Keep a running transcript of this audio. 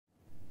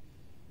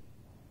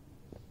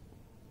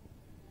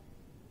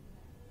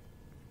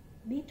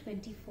May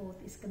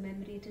 24th is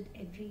commemorated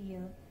every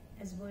year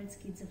as World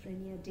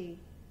Schizophrenia Day.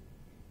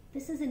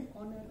 This is in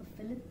honor of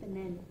Philippe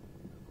Pinel,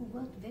 who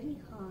worked very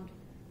hard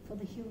for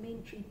the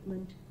humane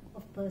treatment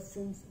of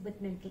persons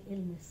with mental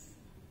illness.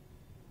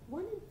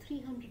 1 in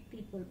 300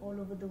 people all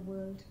over the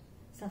world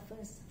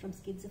suffers from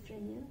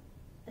schizophrenia,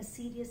 a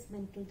serious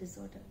mental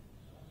disorder.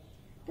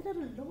 There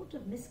are a lot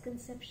of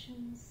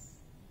misconceptions,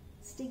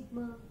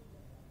 stigma,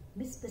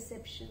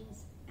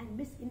 misperceptions, and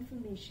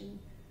misinformation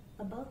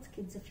about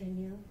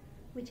schizophrenia,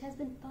 which has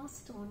been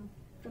passed on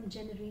from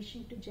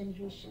generation to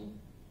generation,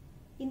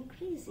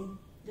 increasing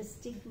the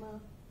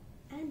stigma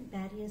and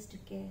barriers to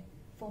care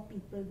for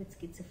people with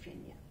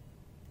schizophrenia.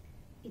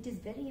 It is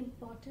very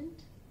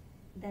important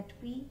that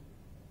we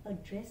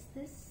address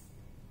this,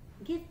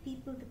 give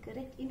people the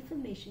correct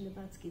information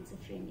about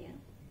schizophrenia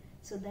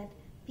so that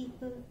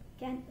people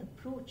can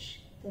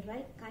approach the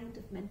right kind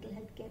of mental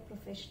health care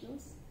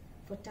professionals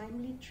for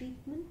timely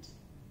treatment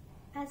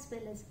as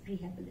well as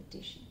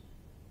rehabilitation.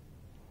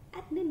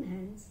 At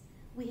NIMHANS,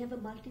 we have a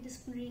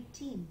multidisciplinary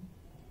team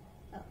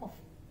of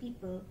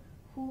people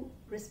who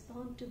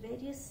respond to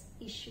various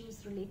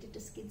issues related to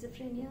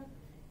schizophrenia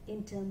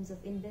in terms of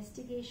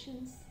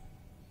investigations,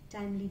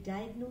 timely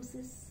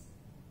diagnosis,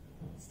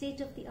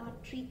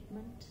 state-of-the-art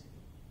treatment,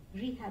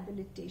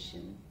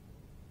 rehabilitation,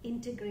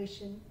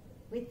 integration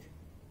with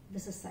the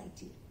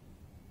society.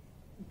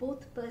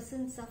 Both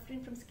persons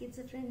suffering from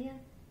schizophrenia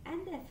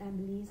and their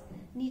families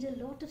need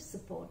a lot of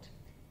support,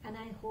 and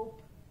I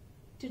hope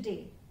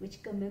today,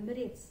 which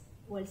commemorates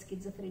World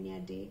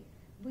Schizophrenia Day,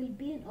 will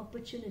be an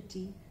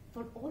opportunity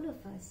for all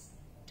of us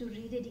to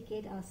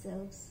rededicate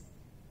ourselves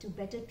to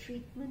better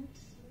treatment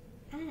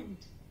and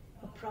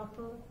a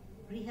proper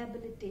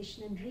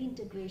rehabilitation and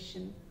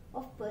reintegration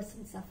of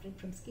persons suffering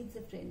from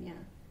schizophrenia,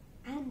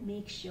 and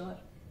make sure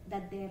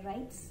that their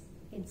rights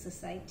in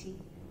society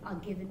are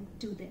given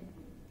to them.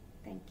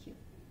 Thank you.